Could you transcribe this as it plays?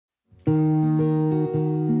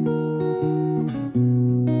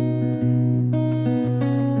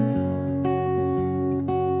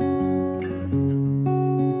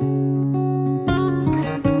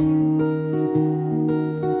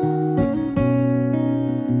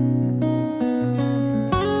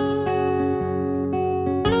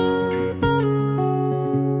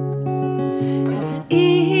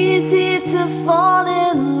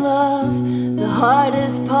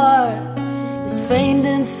hardest part is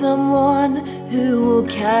finding someone who will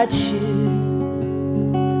catch you.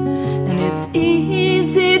 And it's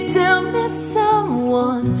easy to miss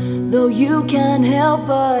someone, though you can't help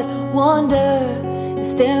but wonder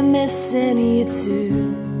if they're missing you too.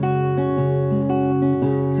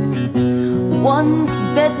 Once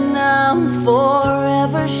bitten, I'm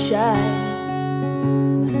forever shy.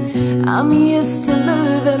 I'm used to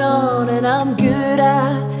moving on, and I'm good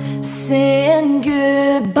at saying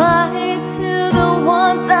goodbye to the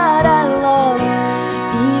ones that I love,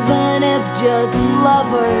 even if just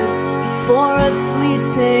lovers for a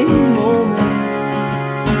fleeting moment.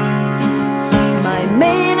 My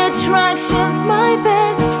main attractions, my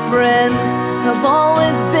best friends, have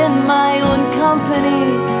always been my own company,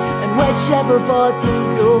 and whichever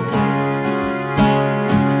bottle's open.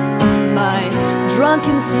 My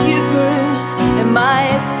drunken stupors and my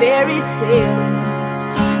fairy tales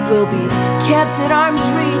will be kept at arm's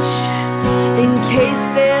reach in case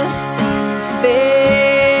this fails.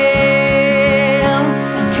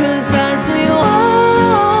 'Cause as we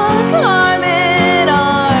walk arm in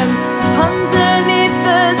arm underneath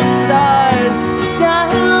the stars down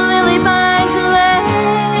Lilybank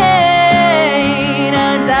Lane,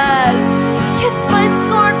 and as you kiss my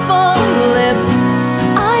scornful lips,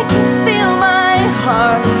 I can feel my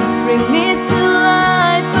heart bring me to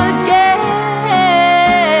life again.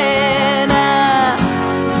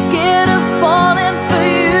 I'm scared of falling for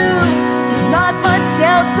you, there's not much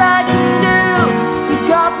else I can do. You've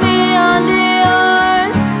got me under your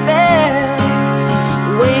spell,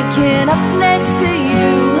 waking up next to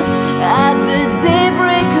you at the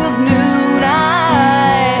daybreak of noon.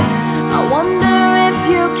 I wonder if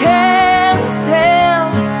you can tell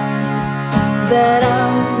that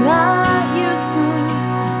I'm not used to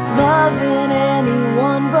loving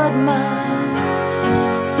anyone but myself.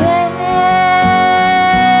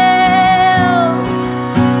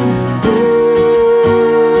 Ooh.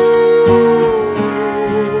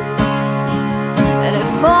 And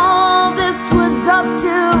if all this was up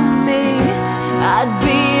to me, I'd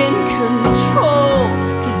be in control,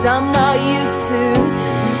 'cause I'm not used to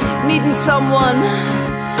needing someone.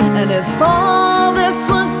 And if all this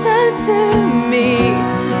was down to me,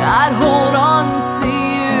 I'd hold on to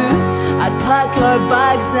you. I'd pack our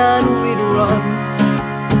bags and we'd run.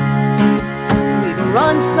 We'd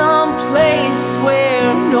run someplace where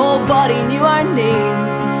nobody knew our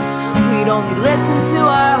names. We'd only listen to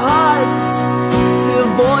our hearts to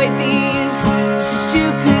avoid these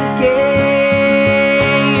stupid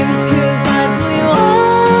games. 'Cause as we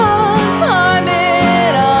walk arm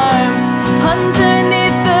in arm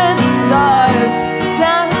underneath the stars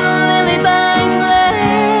down Lilybank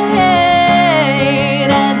Lane,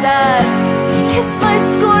 and as you kiss my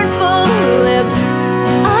scornful lips,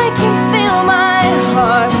 I can feel my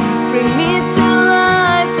heart bring me to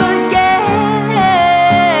life again.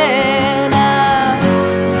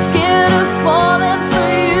 I'm scared of falling for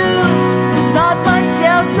you, there's not much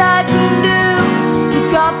else I can do.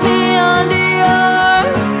 You've got me under your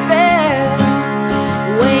spell,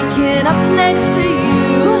 waking up next to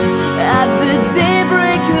you at the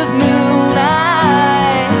daybreak of noon.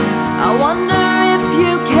 I wonder if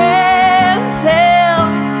you can tell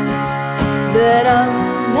that I'm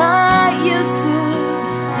not used to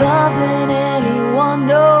loving anyone.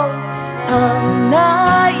 No, I'm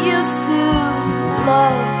not used to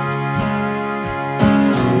love.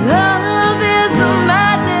 Love is a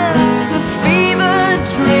madness, a fever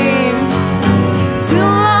dream, two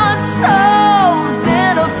lost souls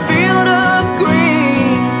in a field of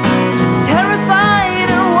green, just terrified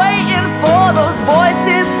and waiting for those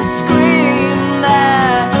voices to scream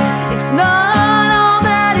that it's not all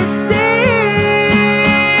that it seems.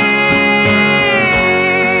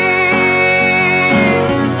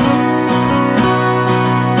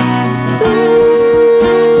 Ooh,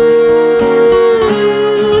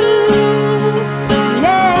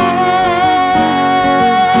 yeah.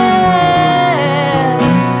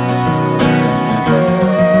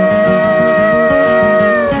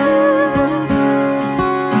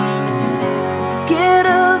 I'm scared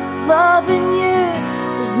of loving you,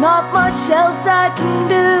 there's not much else I can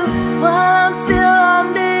do while I'm still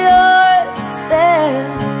under your spell,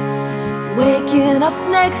 waking up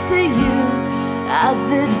next to you at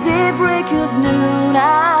the daybreak of noon.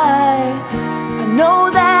 I know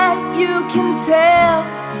that you can tell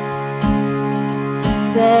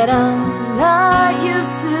that I'm not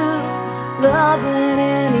used to loving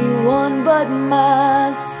anyone but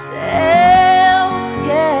myself.